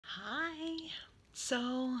Hi.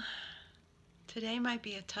 So, today might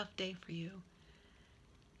be a tough day for you.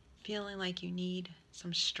 Feeling like you need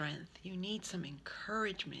some strength, you need some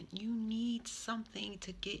encouragement, you need something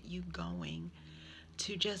to get you going,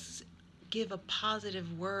 to just give a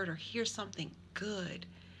positive word or hear something good.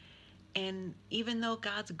 And even though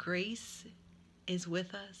God's grace is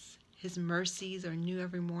with us, His mercies are new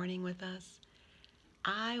every morning with us,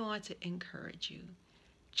 I want to encourage you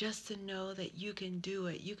just to know that you can do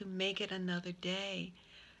it. You can make it another day.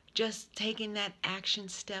 Just taking that action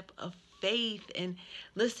step of faith and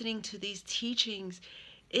listening to these teachings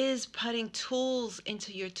is putting tools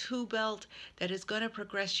into your tool belt that is going to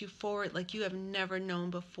progress you forward like you have never known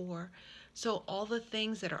before. So all the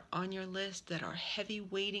things that are on your list that are heavy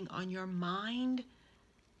weighting on your mind,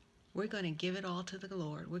 we're going to give it all to the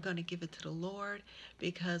Lord. We're going to give it to the Lord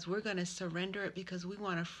because we're going to surrender it, because we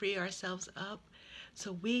want to free ourselves up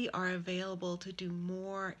so we are available to do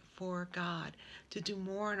more for God, to do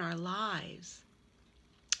more in our lives.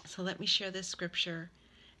 So let me share this scripture.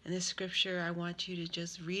 And this scripture, I want you to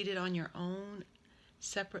just read it on your own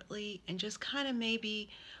separately and just kind of maybe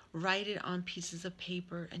write it on pieces of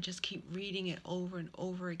paper and just keep reading it over and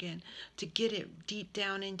over again to get it deep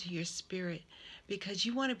down into your spirit, because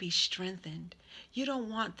you want to be strengthened. You don't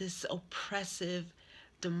want this oppressive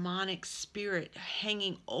demonic spirit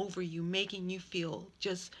hanging over you, making you feel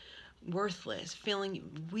just worthless, feeling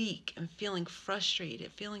weak and feeling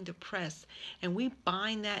frustrated, feeling depressed. And we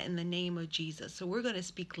bind that in the name of Jesus. So we're going to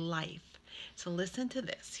speak life. So listen to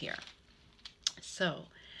this here. So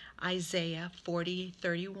Isaiah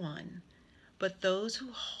 40:31. But those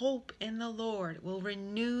who hope in the Lord will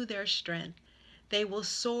renew their strength. They will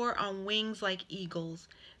soar on wings like eagles.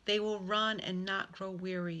 They will run and not grow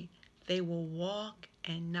weary. They will walk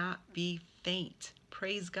and not be faint.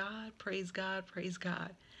 Praise God, praise God, praise God.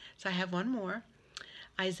 So I have one more.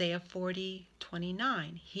 Isaiah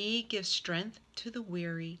 40:29. He gives strength to the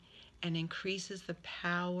weary and increases the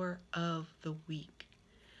power of the weak.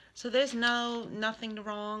 So there's nothing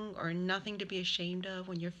wrong or nothing to be ashamed of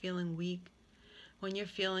when you're feeling weak, when you're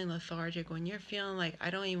feeling lethargic, when you're feeling like I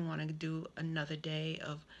don't even want to do another day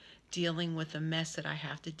of dealing with the mess that I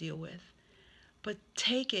have to deal with. But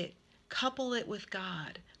take it, couple it with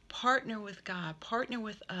God, partner with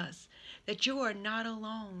us, that you are not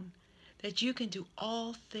alone, that you can do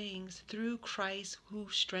all things through Christ who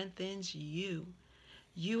strengthens you.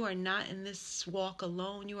 You are not in this walk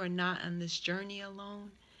alone. You are not on this journey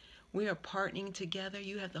alone. We are partnering together.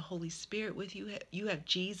 You have the Holy Spirit with you. You have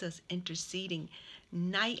Jesus interceding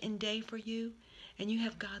night and day for you. And you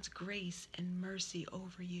have God's grace and mercy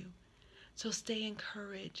over you. So stay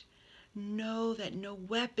encouraged. Know that no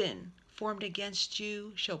weapon formed against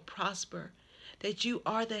you shall prosper. That you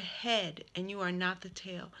are the head and you are not the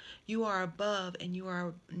tail. You are above and you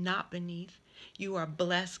are not beneath. You are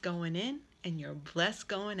blessed going in and you're blessed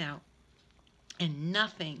going out. And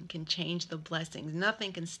nothing can change the blessings.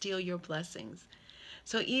 Nothing can steal your blessings.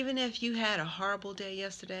 So even if you had a horrible day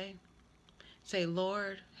yesterday, say,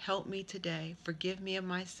 Lord, help me today. Forgive me of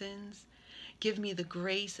my sins. Give me the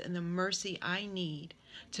grace and the mercy I need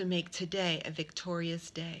to make today a victorious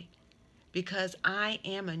day, because I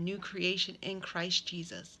am a new creation in Christ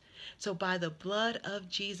Jesus. So by the blood of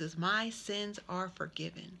Jesus, my sins are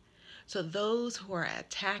forgiven. So those who are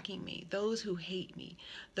attacking me, those who hate me,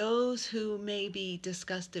 those who may be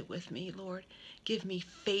disgusted with me, Lord, give me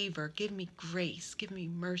favor, give me grace, give me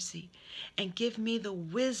mercy, and give me the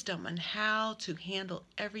wisdom on how to handle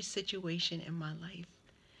every situation in my life.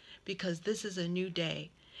 Because this is a new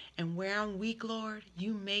day, and where I'm weak, Lord,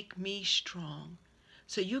 you make me strong.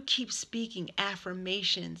 So you keep speaking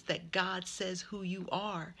affirmations that God says who you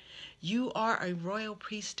are. You are a royal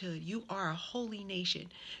priesthood. You are a holy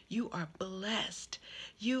nation. You are blessed.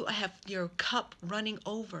 You have your cup running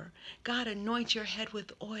over. God anoints your head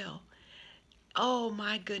with oil. Oh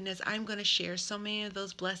my goodness, I'm going to share so many of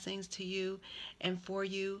those blessings to you and for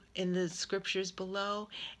you in the scriptures below,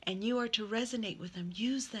 and you are to resonate with them.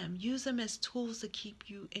 Use them as tools to keep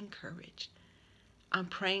you encouraged. I'm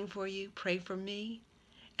praying for you. Pray for me.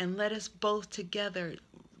 And let us both together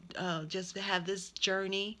just have this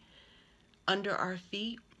journey under our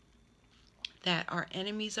feet, that our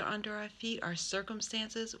enemies are under our feet, our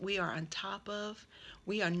circumstances we are on top of.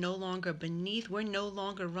 We are no longer beneath. We're no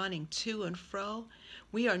longer running to and fro.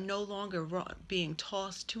 We are no longer being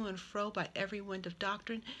tossed to and fro by every wind of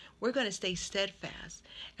doctrine. We're going to stay steadfast,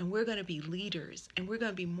 and we're going to be leaders, and we're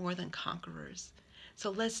going to be more than conquerors. So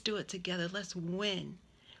let's do it together. Let's win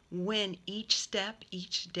each step,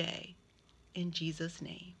 each day, in Jesus'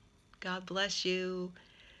 name. God bless you.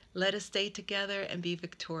 Let us stay together and be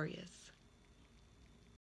victorious.